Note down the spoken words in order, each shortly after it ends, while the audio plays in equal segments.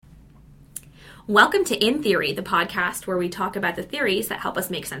Welcome to In Theory, the podcast where we talk about the theories that help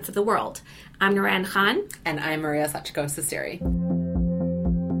us make sense of the world. I'm Nouran Khan. And I'm Maria Sachiko-Cestari.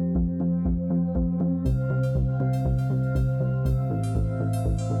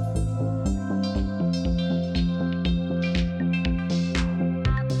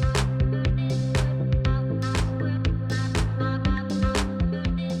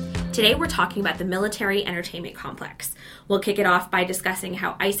 Today we're talking about the military entertainment complex. We'll kick it off by discussing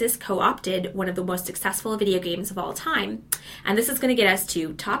how ISIS co-opted one of the most successful video games of all time. And this is going to get us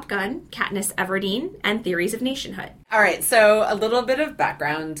to Top Gun, Katniss Everdeen, and theories of nationhood. All right, so a little bit of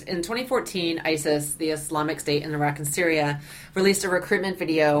background. In 2014, ISIS, the Islamic State in Iraq and Syria, released a recruitment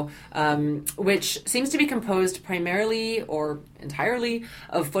video which seems to be composed primarily or entirely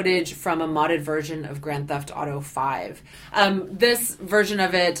of footage from a modded version of Grand Theft Auto 5. This version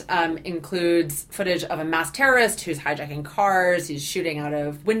of it includes footage of a mass terrorist who's hijacking cars, he's shooting out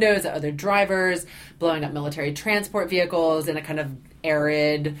of windows at other drivers, blowing up military transport vehicles in a kind of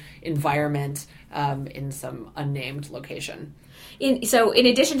arid environment in some unnamed location. So in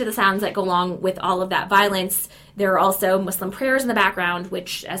addition to the sounds that go along with all of that violence, there are also Muslim prayers in the background,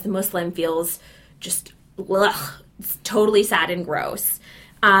 which, as the Muslim, feels just it's totally sad and gross.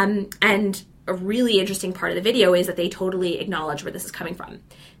 And a really interesting part of the video is that they totally acknowledge where this is coming from.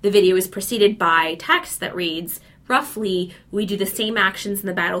 The video is preceded by text that reads, roughly, "We do the same actions in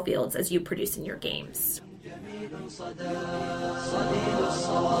the battlefields as you produce in your games."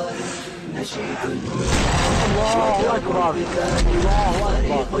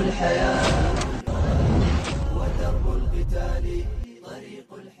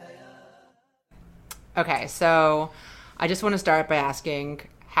 Okay, so I just want to start by asking,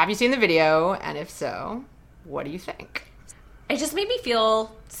 have you seen the video? And if so, what do you think? It just made me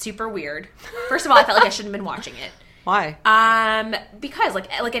feel super weird. First of all, I felt like I shouldn't have been watching it. Why? Because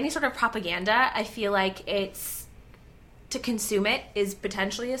like any sort of propaganda, I feel like it's to consume it is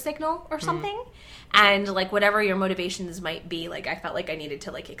potentially a signal or something. And like whatever your motivations might be, like I felt like I needed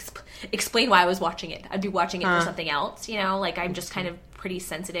to like explain why I was watching it. I'd be watching it for something else, you know. Like I'm just kind of pretty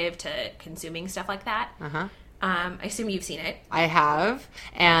sensitive to consuming stuff like that. I assume you've seen it. I have,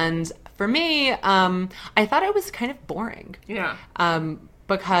 and for me, I thought it was kind of boring. Yeah.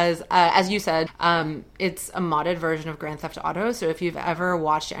 Because, as you said, it's a modded version of Grand Theft Auto. So if you've ever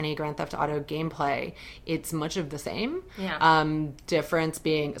watched any Grand Theft Auto gameplay, it's much of the same. Yeah. Difference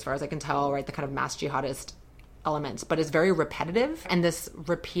being, as far as I can tell, right, the kind of mass jihadist elements, but it's very repetitive. And this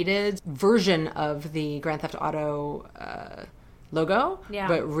repeated version of the Grand Theft Auto logo,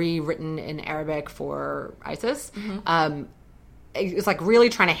 but rewritten in Arabic for ISIS. It's like really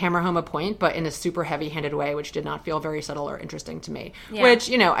trying to hammer home a point, but in a super heavy-handed way, which did not feel very subtle or interesting to me. Yeah. Which,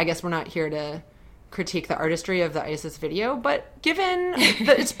 you know, I guess we're not here to critique the artistry of the ISIS video, but given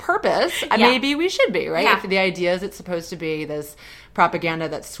its purpose, maybe we should be, right? Yeah. If the idea is it's supposed to be this propaganda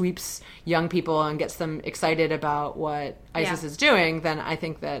that sweeps young people and gets them excited about what ISIS is doing, then I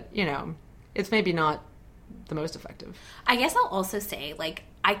think that, you know, it's maybe not the most effective. I guess I'll also say, like,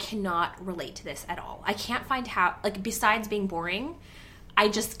 I cannot relate to this at all. I can't find how, like, besides being boring, I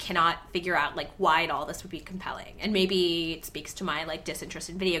just cannot figure out, like, why at all this would be compelling. And maybe it speaks to my, like, disinterest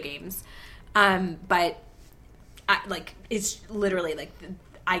in video games. But, it's literally, like,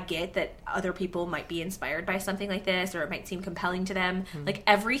 I get that other people might be inspired by something like this, or it might seem compelling to them. Like,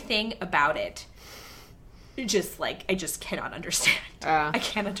 everything about it, just, like, I just cannot understand. I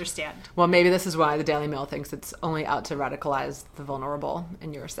can't understand. Well, maybe this is why the Daily Mail thinks it's only out to radicalize the vulnerable,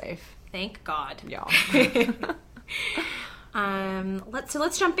 and you're safe. Thank God. Yeah.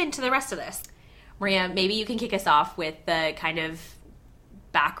 Let's jump into the rest of this. Maria, maybe you can kick us off with the kind of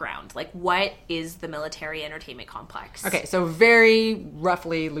background. Like, what is the military entertainment complex? Okay, so very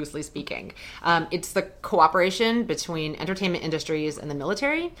roughly, loosely speaking, it's the cooperation between entertainment industries and the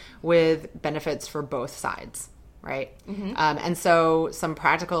military with benefits for both sides, right? And so some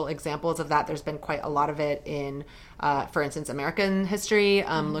practical examples of that, there's been quite a lot of it in, for instance, American history,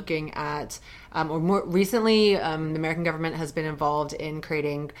 looking at, or more recently, the American government has been involved in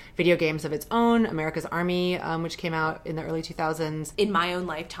creating video games of its own, America's Army, which came out in the early 2000s. In my own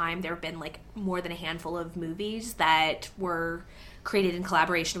lifetime, there have been like more than a handful of movies that were created in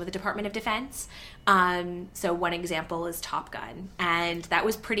collaboration with the Department of Defense. So one example is Top Gun. And that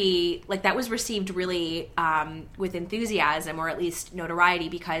was that was received really with enthusiasm, or at least notoriety,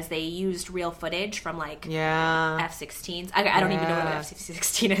 because they used real footage from like F-16s. I don't even know what an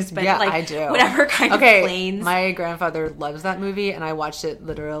F-16 is, but like I do. Whatever kind of planes. My grandfather loves that movie, and I watched it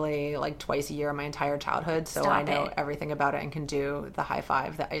literally like twice a year my entire childhood, so I know everything about it and can do the high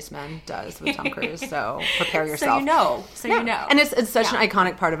five that Iceman does with Tom Cruise. So prepare yourself. So you know. And it's such an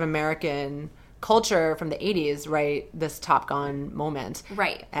iconic part of American culture from the 80s, right? This Top Gun moment.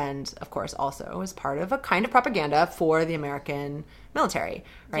 Right. And, of course, also as part of a kind of propaganda for the American military,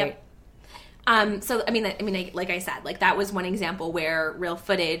 right? Yep. So, I mean, like I said, like that was one example where real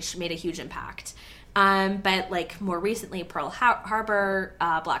footage made a huge impact. But like more recently, Pearl Harbor,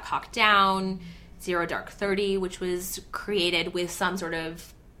 Black Hawk Down, Zero Dark 30, which was created with some sort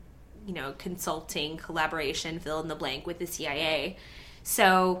of, you know, consulting collaboration, fill in the blank, with the CIA.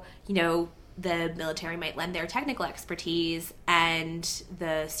 So, you know, the military might lend their technical expertise and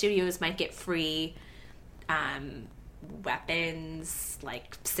the studios might get free weapons,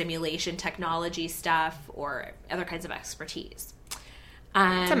 like simulation technology stuff or other kinds of expertise.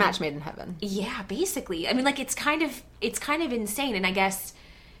 It's a match made in heaven. Yeah, basically. I mean, like it's kind of insane. And I guess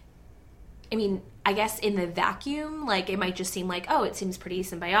in the vacuum, like it might just seem like, oh, it seems pretty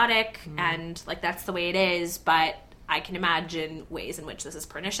symbiotic and like that's the way it is. But I can imagine ways in which this is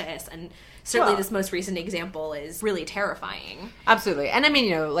pernicious. And certainly this most recent example is really terrifying. Absolutely. And I mean,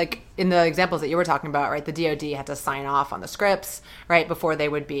 you know, like in the examples that you were talking about, right, the DoD had to sign off on the scripts, right, before they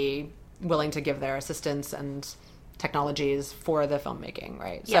would be willing to give their assistance and technologies for the filmmaking,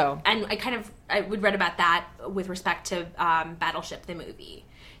 right? Yeah. So, and I would read about that with respect to Battleship, the movie.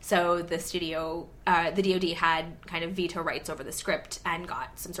 So the DoD had kind of veto rights over the script and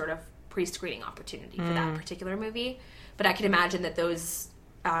got some sort of pre-screening opportunity for that particular movie. But I can imagine that those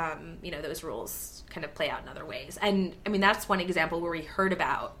rules kind of play out in other ways. And I mean, that's one example where we heard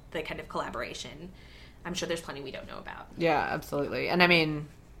about the kind of collaboration. I'm sure there's plenty we don't know about. Yeah, absolutely. And I mean,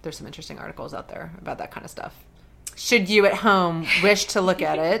 there's some interesting articles out there about that kind of stuff. Should you at home wish to look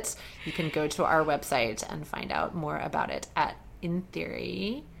at it, you can go to our website and find out more about it at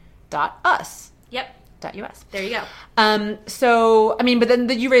intheory.us. Yep. .us. There you go. So, I mean, but then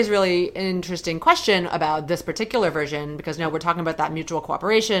you raise a really interesting question about this particular version, because now we're talking about that mutual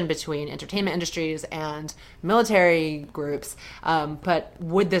cooperation between entertainment industries and military groups. But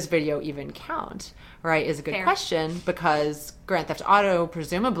would this video even count? Right, is a good question, because Grand Theft Auto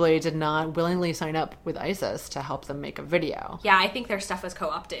presumably did not willingly sign up with ISIS to help them make a video. Yeah, I think their stuff was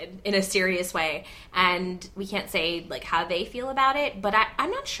co-opted in a serious way, and we can't say like how they feel about it, but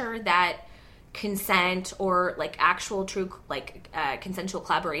I'm not sure that consent or like actual true like consensual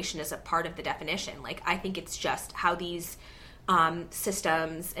collaboration is a part of the definition. Like I think it's just how these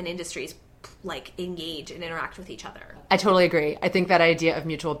systems and industries like engage and interact with each other. I totally agree. I think that idea of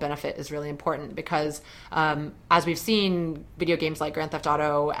mutual benefit is really important because as we've seen, video games like Grand Theft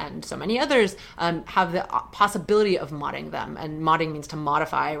Auto and so many others have the possibility of modding them. And modding means to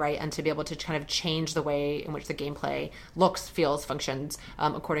modify, right? And to be able to kind of change the way in which the gameplay looks, feels, functions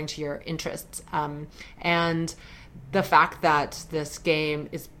according to your interests. And the fact that this game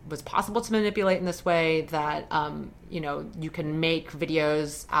was possible to manipulate in this way, that you can make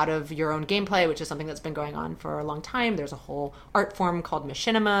videos out of your own gameplay, which is something that's been going on for a long time. There's a whole art form called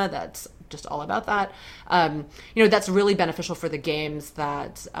machinima that's just all about that. That's really beneficial for the games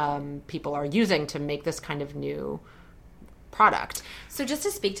that people are using to make this kind of new product. So just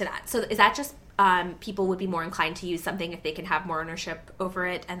to speak to that, so is that just people would be more inclined to use something if they can have more ownership over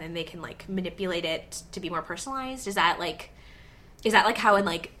it, and then they can like manipulate it to be more personalized? Is that like how in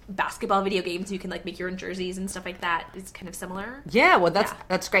like basketball video games you can like make your own jerseys and stuff like that? It's kind of similar. Yeah, well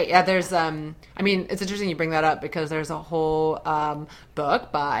that's great. Yeah, there's it's interesting you bring that up because there's a whole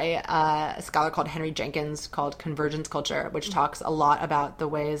book by a scholar called Henry Jenkins called Convergence Culture, which talks a lot about the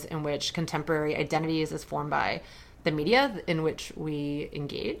ways in which contemporary identities is formed by the media in which we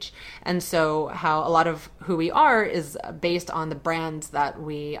engage. And so how a lot of who we are is based on the brands that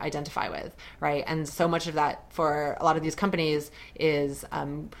we identify with, right? And so much of that for a lot of these companies is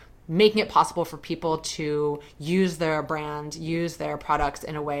making it possible for people to use their brand, use their products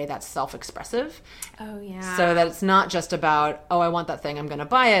in a way that's self-expressive. Oh, yeah. So that it's not just about, oh, I want that thing, I'm going to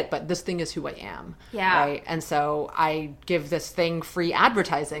buy it, but this thing is who I am. Yeah. Right? And so I give this thing free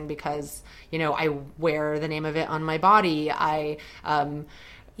advertising because, I wear the name of it on my body.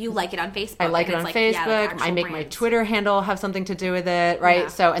 You like it on Facebook. I like it on Facebook. I make my Twitter handle have something to do with it, right? Yeah.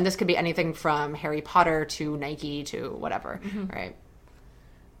 So, and this could be anything from Harry Potter to Nike to whatever, right?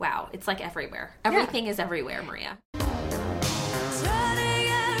 Wow, it's like everywhere. Everything is everywhere, Maria.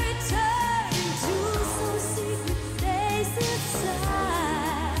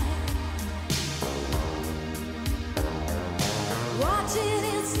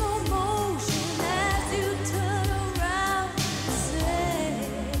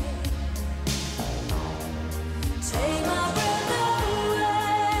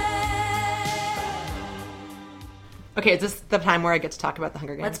 Okay, is this the time where I get to talk about the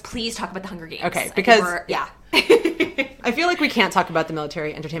Hunger Games? Let's please talk about the Hunger Games. Okay, because I feel like we can't talk about the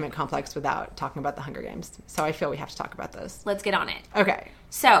military entertainment complex without talking about the Hunger Games. So I feel we have to talk about this. Let's get on it. Okay.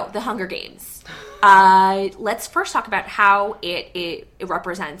 So, the Hunger Games. Let's first talk about how it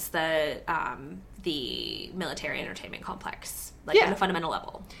represents the military entertainment complex, like on a fundamental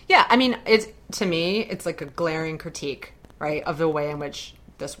level. Yeah, I mean, to me, it's like a glaring critique, right, of the way in which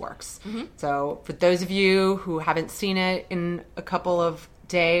this works. Mm-hmm. So, for those of you who haven't seen it in a couple of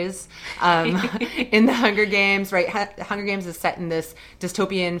days in the Hunger Games, right? Hunger Games is set in this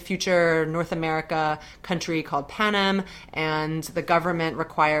dystopian future North America country called Panem, and the government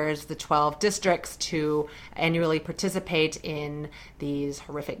requires the 12 districts to annually participate in these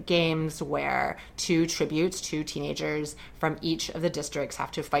horrific games where two teenagers from each of the districts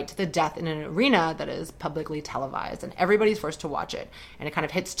have to fight to the death in an arena that is publicly televised, and everybody's forced to watch it. And it kind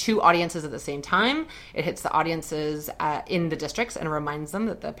of hits two audiences at the same time. It hits the audiences in the districts and reminds them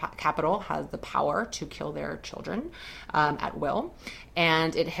that the capital has the power to kill their children at will.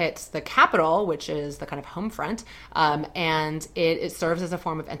 And it hits the capital, which is the kind of home front, and it serves as a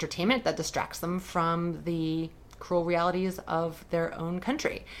form of entertainment that distracts them from the cruel realities of their own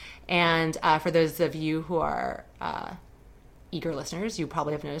country. And for those of you who are eager listeners, you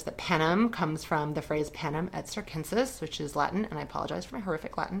probably have noticed that panem comes from the phrase panem et circenses, which is Latin, and I apologize for my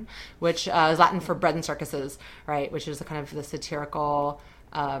horrific Latin, which is Latin for bread and circuses, right? Which is the kind of the satirical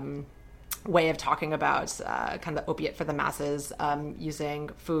way of talking about kind of the opiate for the masses, using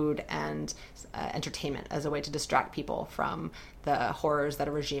food and entertainment as a way to distract people from the horrors that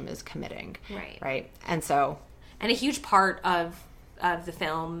a regime is committing. Right. And a huge part of the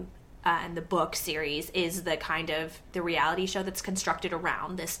film and the book series is the kind of the reality show that's constructed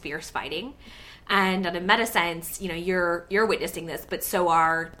around this fierce fighting. And in a meta sense, you're witnessing this, but so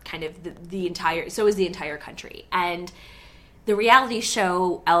are kind of so is the entire country. And the reality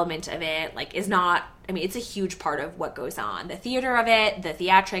show element of it, is not, it's a huge part of what goes on. The theater of it, the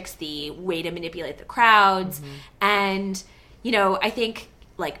theatrics, the way to manipulate the crowds. Mm-hmm. And, I think,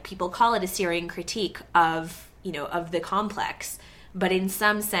 people call it a searing critique of the complex. But in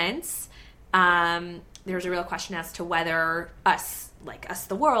some sense, there's a real question as to whether us,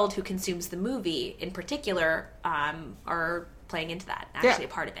 the world who consumes the movie in particular, are playing into that, actually a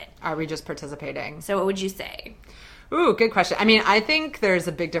part of it. Are we just participating? So what would you say? Ooh, good question. I think there's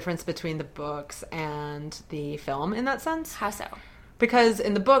a big difference between the books and the film in that sense. How so? Because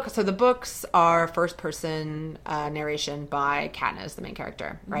in the books are first-person narration by Katniss, the main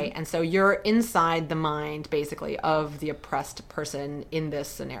character, right? Mm-hmm. And so you're inside the mind, basically, of the oppressed person in this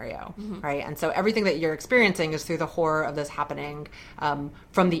scenario, mm-hmm. right? And so everything that you're experiencing is through the horror of this happening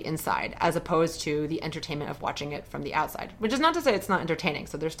from the inside, as opposed to the entertainment of watching it from the outside, which is not to say it's not entertaining.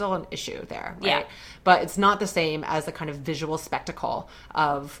 So there's still an issue there, right? Yeah. But it's not the same as the kind of visual spectacle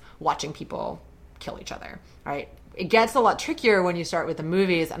of watching people kill each other, right? It gets a lot trickier when you start with the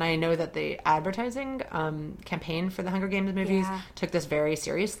movies, and I know that the advertising campaign for the Hunger Games movies took this very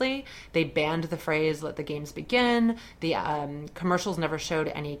seriously. They banned the phrase "let the games begin." The commercials never showed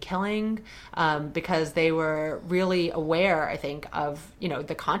any killing because they were really aware, I think, of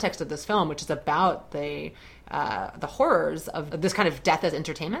the context of this film, which is about the horrors of this kind of death as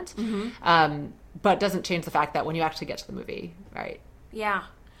entertainment, mm-hmm. But doesn't change the fact that when you actually get to the movie, right? Yeah.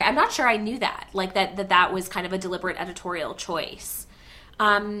 I'm not sure I knew that, that was kind of a deliberate editorial choice.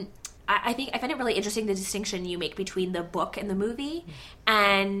 I think I find it really interesting, the distinction you make between the book and the movie.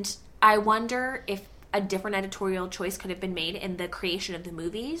 And I wonder if a different editorial choice could have been made in the creation of the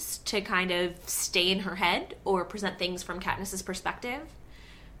movies to kind of stay in her head or present things from Katniss's perspective,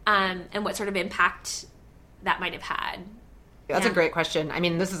 and what sort of impact that might have had. That's a great question.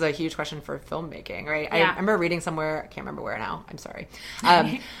 This is a huge question for filmmaking, right? Yeah. I remember reading somewhere, I can't remember where now, I'm sorry.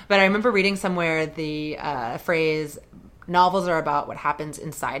 But I remember reading somewhere the phrase, novels are about what happens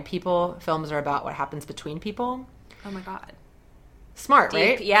inside people, films are about what happens between people. Oh my God. Smart, deep.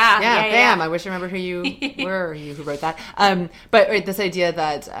 Right? Yeah. Bam. Yeah. I wish I remember who you were, who wrote that. But right, this idea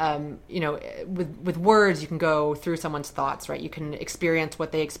that, with words, you can go through someone's thoughts, right? You can experience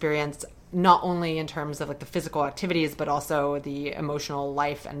what they experienced, not only in terms of the physical activities, but also the emotional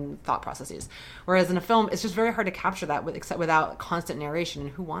life and thought processes. Whereas in a film, it's just very hard to capture that except without constant narration.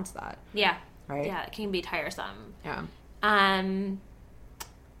 Who wants that? Yeah. Right? Yeah, it can be tiresome. Yeah.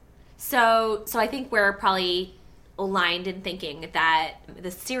 So I think we're probably aligned in thinking that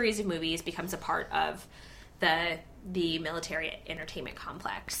the series of movies becomes a part of the military entertainment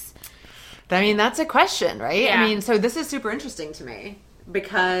complex. That's a question, right? Yeah. So this is super interesting to me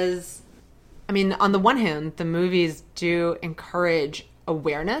because, on the one hand, the movies do encourage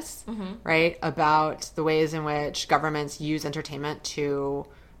awareness, mm-hmm. right, about the ways in which governments use entertainment to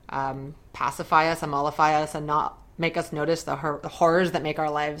pacify us and mollify us and not make us notice the horrors that make our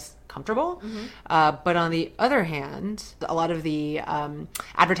lives comfortable. But on the other hand, a lot of the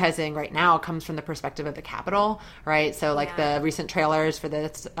advertising right now comes from the perspective of the Capitol, right? So like the recent trailers for the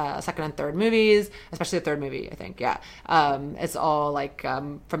second and third movies, especially the third movie, I think, it's all like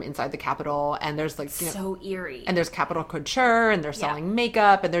from inside the Capitol, and there's like so eerie, and there's Capitol couture, and they're selling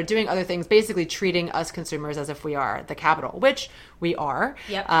makeup, and they're doing other things, basically treating us consumers as if we are the Capitol, which we are.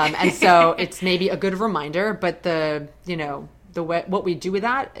 And so it's maybe a good reminder, but the way, what we do with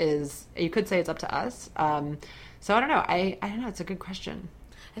that is, you could say it's up to us. So I don't know. I don't know. It's a good question.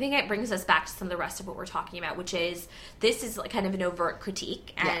 I think it brings us back to some of the rest of what we're talking about, which is this is like kind of an overt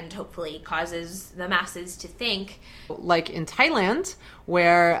critique and hopefully causes the masses to think. Like in Thailand,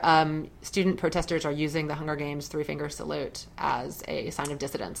 where student protesters are using the Hunger Games three-finger salute as a sign of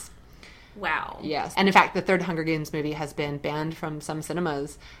dissidence. Wow. Yes. And in fact, the third Hunger Games movie has been banned from some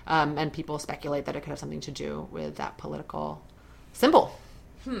cinemas, and people speculate that it could have something to do with that political symbol.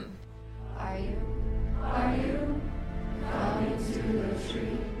 Are you coming to the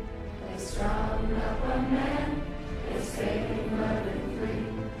tree? They strung up a man, they say running free.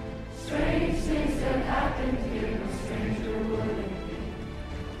 Strange things that happened here, no stranger wouldn't be.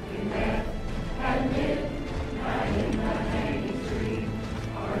 We met at midnight in the hanging tree.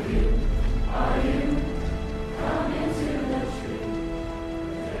 Are you coming to the tree?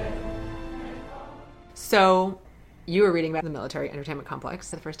 So you were reading about the military entertainment complex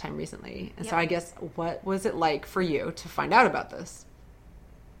for the first time recently. And so I guess, what was it like for you to find out about this?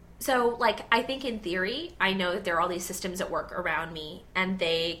 So, like, I think in theory, I know that there are all these systems at work around me, and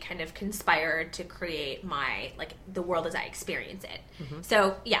they kind of conspire to create the world as I experience it.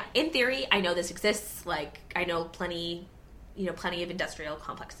 So, yeah, in theory, I know this exists. Like, I know plenty of industrial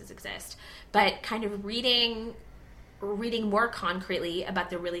complexes exist. But kind of reading more concretely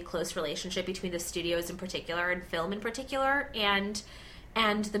about the really close relationship between the studios in particular and film in particular and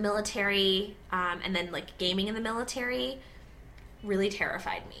the military, and then like gaming in the military really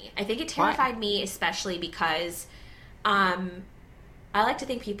terrified me. I think it terrified me especially because I like to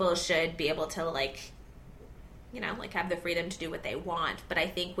think people should be able to have the freedom to do what they want, but I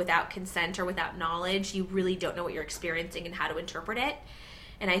think without consent or without knowledge, you really don't know what you're experiencing and how to interpret it.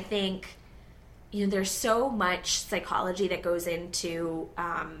 And I think there's so much psychology that goes into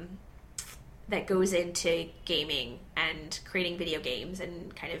gaming and creating video games,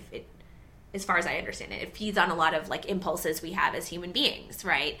 and kind of it, as far as I understand it, it feeds on a lot of like impulses we have as human beings,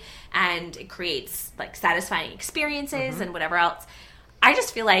 right? And it creates like satisfying experiences and whatever else. I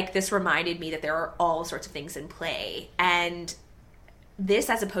just feel like this reminded me that there are all sorts of things in play, and this,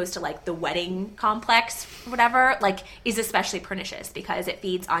 as opposed to like the wedding complex, whatever, like is especially pernicious because it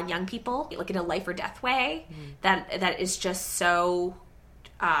feeds on young people, like in a life or death way that is just so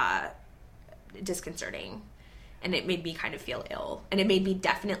disconcerting. And it made me kind of feel ill. And it made me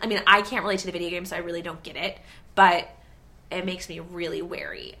I can't relate to the video game, so I really don't get it, but it makes me really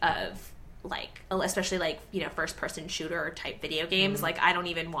wary of like, especially like, first person shooter type video games. Like I don't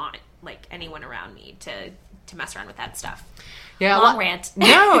even want like anyone around me to mess around with that stuff. Yeah, long rant.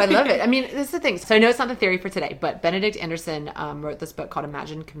 No, I love it. I mean, this is the thing. So I know it's not the theory for today, but Benedict Anderson wrote this book called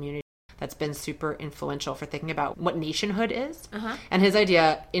Imagined Community that's been super influential for thinking about what nationhood is. And his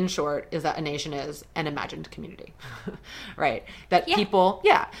idea, in short, is that a nation is an imagined community, right? That people,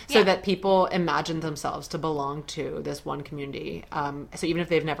 so that people imagine themselves to belong to this one community. So even if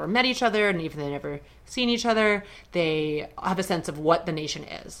they've never met each other and even if they've never seen each other, they have a sense of what the nation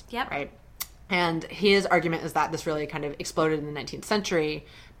is, right? And his argument is that this really kind of exploded in the 19th century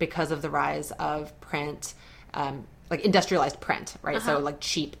because of the rise of print, like industrialized print, right? So like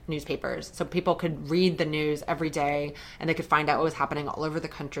cheap newspapers. So people could read the news every day and they could find out what was happening all over the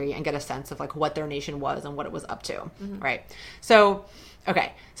country and get a sense of like what their nation was and what it was up to, right? So,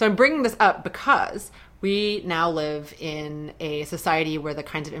 okay. So I'm bringing this up because we now live in a society where the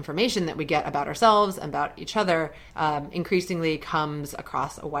kinds of information that we get about ourselves and about each other increasingly comes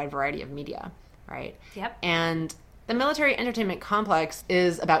across a wide variety of media, right? And the military entertainment complex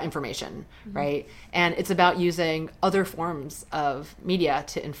is about information, right? And it's about using other forms of media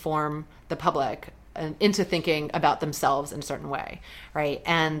to inform the public into thinking about themselves in a certain way, right?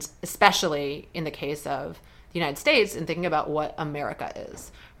 And especially in the case of the United States, and thinking about what America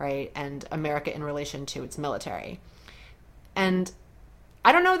is, right? And America in relation to its military. And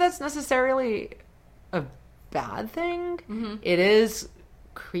I don't know that's necessarily a bad thing. It is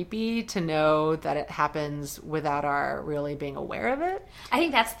creepy to know that it happens without our really being aware of it. I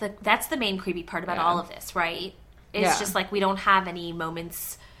think that's the main creepy part about all of this, right? It's just like we don't have any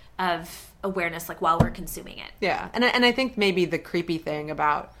moments of awareness like while we're consuming it. And I think maybe the creepy thing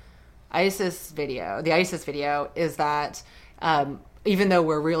about ISIS video is that even though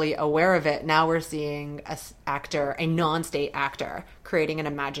we're really aware of it, now we're seeing a non-state actor creating an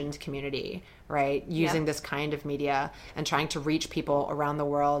imagined community, right? Using this kind of media and trying to reach people around the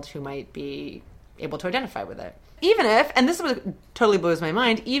world who might be able to identify with it. Even if, and this totally blows my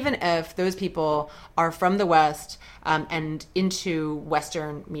mind, even if those people are from the West and into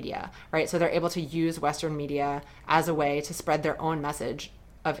Western media, right? So they're able to use Western media as a way to spread their own message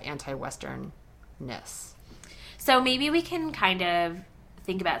of anti-Westernness. So maybe we can kind of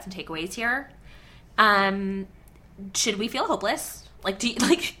think about some takeaways here. Should we feel hopeless? I'm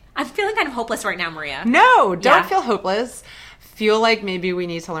feeling kind of hopeless right now, Maria. No, don't feel hopeless. Feel like maybe we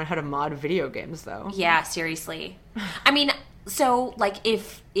need to learn how to mod video games, though. Yeah, seriously. I mean, so like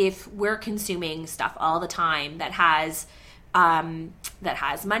if we're consuming stuff all the time that has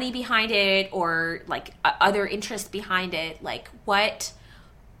money behind it or like other interests behind it, like what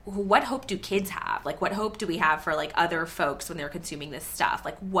hope do kids have? Like what hope do we have for like other folks when they're consuming this stuff?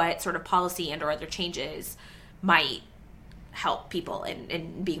 Like what sort of policy and or other changes might help people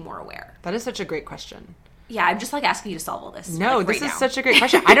in being more aware? That is such a great question. Yeah, I'm just like asking you to solve all this. No, like, this right is now. such a great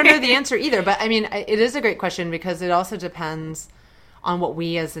question. I don't know the answer either, but I mean, it is a great question because it also depends on what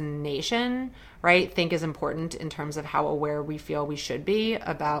we as a nation, right, think is important in terms of how aware we feel we should be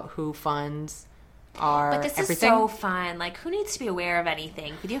about who funds our But this everything. is so fun. Like, who needs to be aware of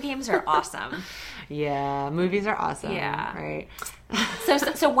anything? Video games are awesome. Yeah, movies are awesome. Yeah. Right.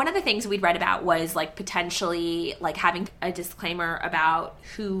 So one of the things we'd read about was like potentially like having a disclaimer about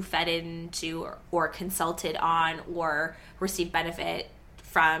who fed into or consulted on or received benefit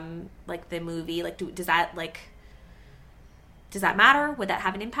from like the movie. Like, does that matter? Would that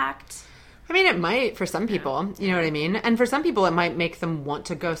have an impact? I mean, it might for some people, you know what I mean? And for some people, it might make them want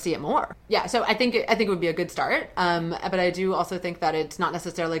to go see it more. Yeah, so I think it would be a good start. But I do also think that it's not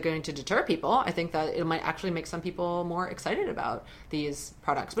necessarily going to deter people. I think that it might actually make some people more excited about these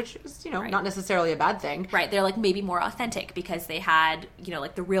products, which is, not necessarily a bad thing. Right. They're like maybe more authentic because they had,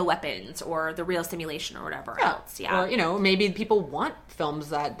 like the real weapons or the real simulation or whatever else. Yeah. Or, maybe people want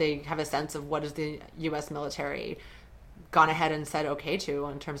films that they have a sense of what is the U.S. military gone ahead and said okay to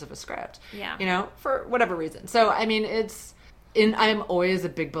in terms of a script, for whatever reason. So, I mean, I'm always a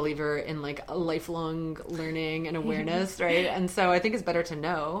big believer in like lifelong learning and awareness, right? And so I think it's better to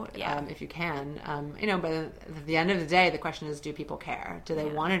know if you can, but at the end of the day, the question is, do people care? Do they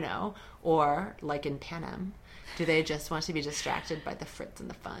want to know? Or like in Panem, do they just want to be distracted by the fritz and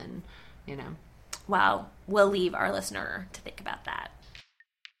the fun, Well, we'll leave our listener to think about that.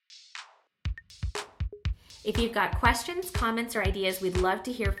 If you've got questions, comments, or ideas, we'd love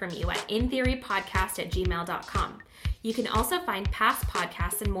to hear from you at intheorypodcast@gmail.com. You can also find past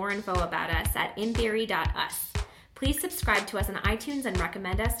podcasts and more info about us at intheory.us. Please subscribe to us on iTunes and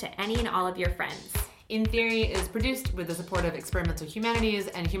recommend us to any and all of your friends. In Theory is produced with the support of Experimental Humanities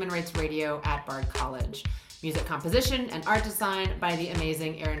and Human Rights Radio at Bard College. Music composition and art design by the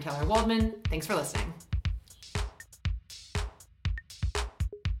amazing Aaron Taylor Waldman. Thanks for listening.